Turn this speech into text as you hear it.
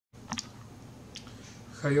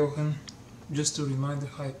Hi Johan, just a reminder,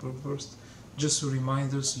 Hyperburst, just a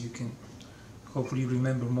reminder so you can hopefully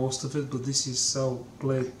remember most of it, but this is how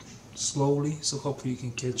played slowly, so hopefully you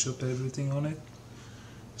can catch up everything on it.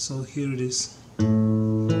 So here it is.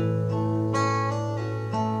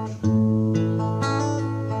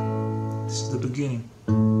 This is the beginning.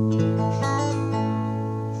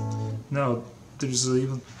 Now there's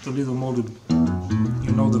even a little more,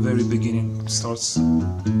 you know, the very beginning starts.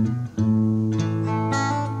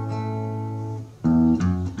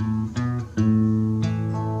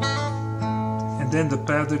 Then the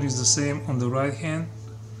pattern is the same on the right hand.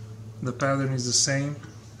 The pattern is the same,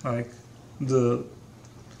 like the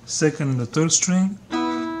second and the third string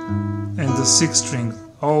and the sixth string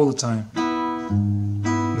all the time.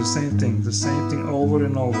 The same thing over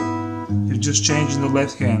and over. You're just changing the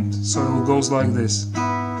left hand, so it goes like this.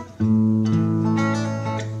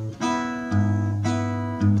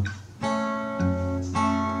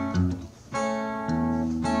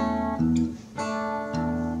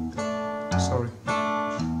 Sorry.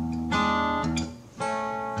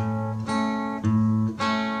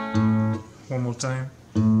 One more time.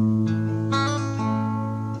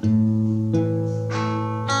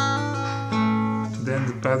 Then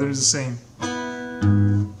the pattern is the same.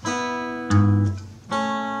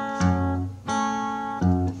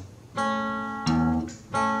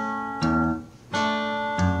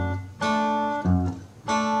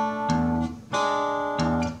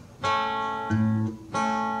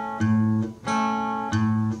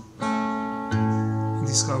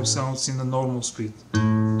 This is how it sounds in the normal speed.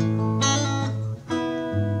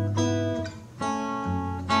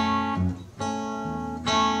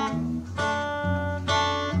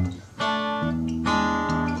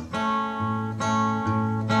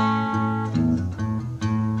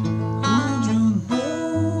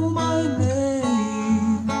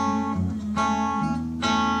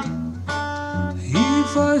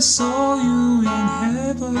 If I saw you in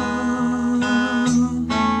heaven,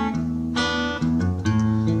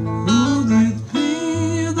 would it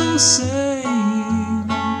be the same?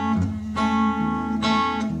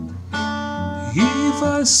 If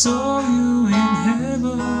I saw you in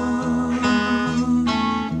heaven.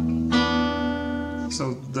 So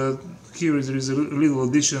here there is a little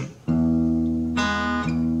addition.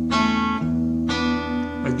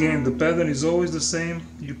 Again, the pattern is always the same.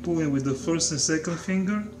 You pull in with the first and second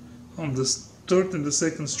finger on the third and the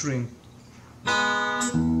second string.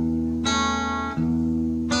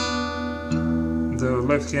 The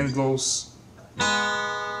left hand goes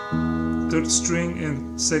third string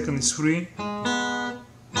and second is free.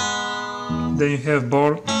 Then you have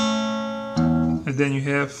bar, and then you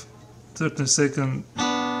have third and second.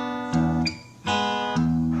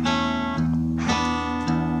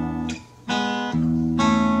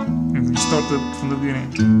 Started from the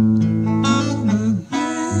beginning.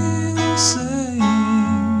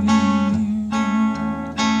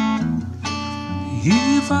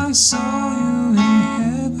 If I saw you in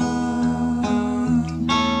heaven.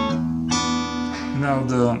 Now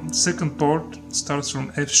the second part starts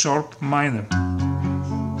from F sharp minor.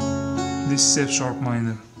 This is F sharp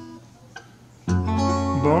minor.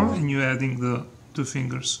 Bar, and you're adding the two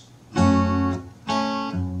fingers.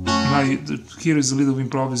 Now here is a little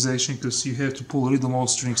improvisation because you have to pull a little more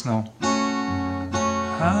strings now.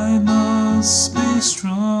 I must be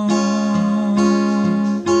strong.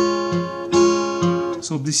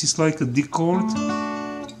 So this is like a D chord,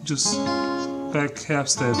 just back half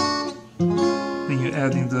step. And you're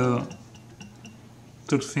adding the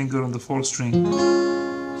third finger on the fourth string.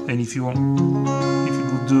 And if you want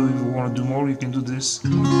to do more, you can do this.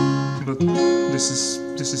 But this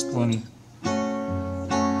is plenty.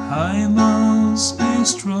 I must be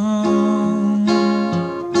strong.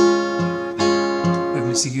 Let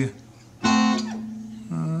me see here.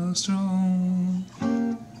 Strong.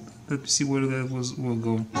 Let me see where that will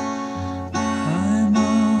go. I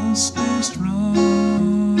must be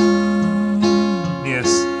strong. Yes,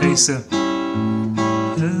 A7.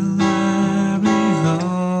 Then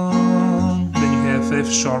you have F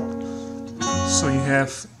sharp. So you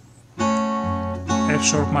have F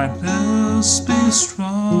sharp minor. Must be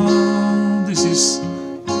strong. This is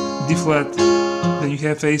D flat. Then you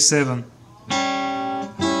have A7.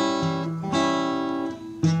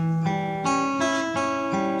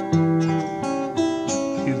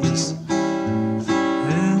 Hear this.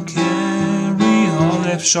 And carry on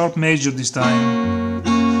F sharp major this time.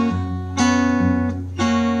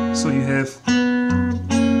 So you have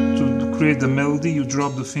to create the melody. You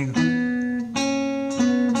drop the finger.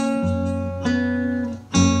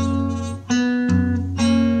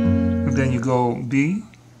 Then you go B,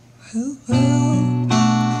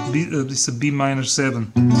 this is a B minor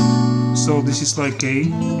 7. So this is like A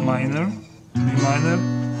minor, B minor,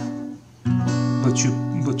 but you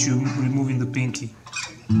removing the pinky.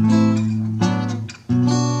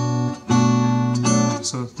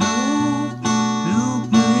 So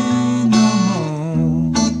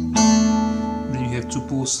then you have two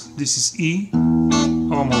pulls. This is E,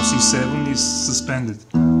 almost E7 is suspended.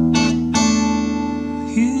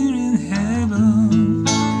 Here in heaven.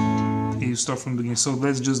 You start from the beginning. So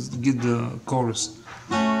let's just get the chorus.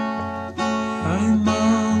 I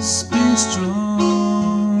must be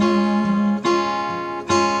strong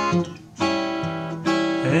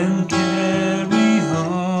and carry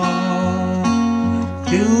on,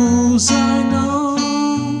 'cause I know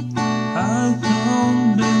I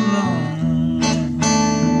don't belong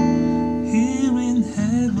here in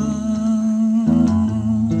heaven.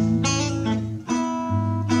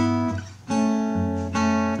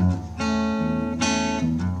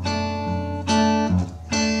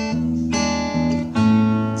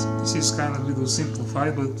 It's kind of a little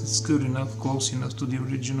simplified, but it's good enough, close enough to the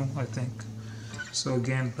original, I think. So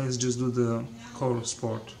again, let's just do the chorus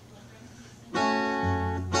part.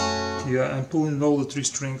 Yeah, I'm pulling all the 3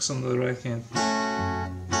 strings on the right hand.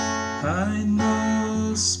 I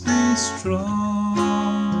must be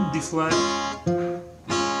strong, D flat,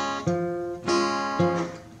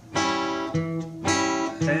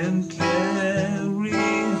 and carry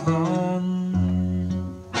on.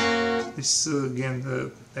 This again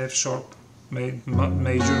the F sharp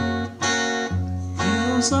major.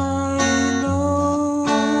 'Cause I know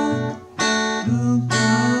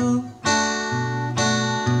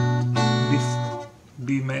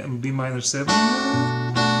B minor 7.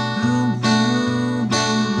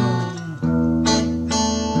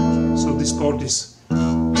 So this part is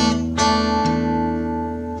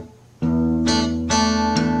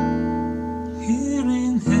here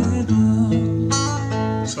in heaven.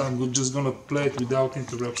 So I'm just gonna play it without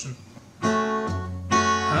interruption.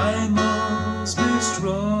 I must be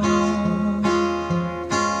strong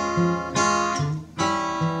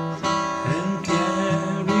and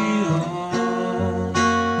carry on,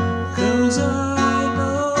 'cause I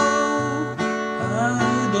know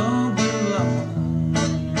I don't belong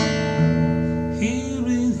here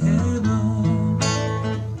in heaven.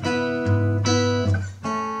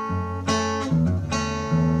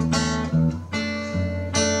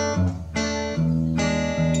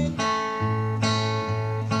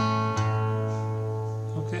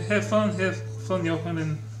 Have fun, Johan,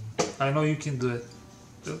 and I know you can do it.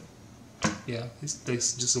 Yeah, it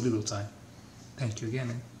takes just a little time. Thank you again,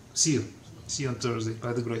 and see you on Thursday,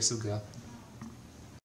 by the grace of God.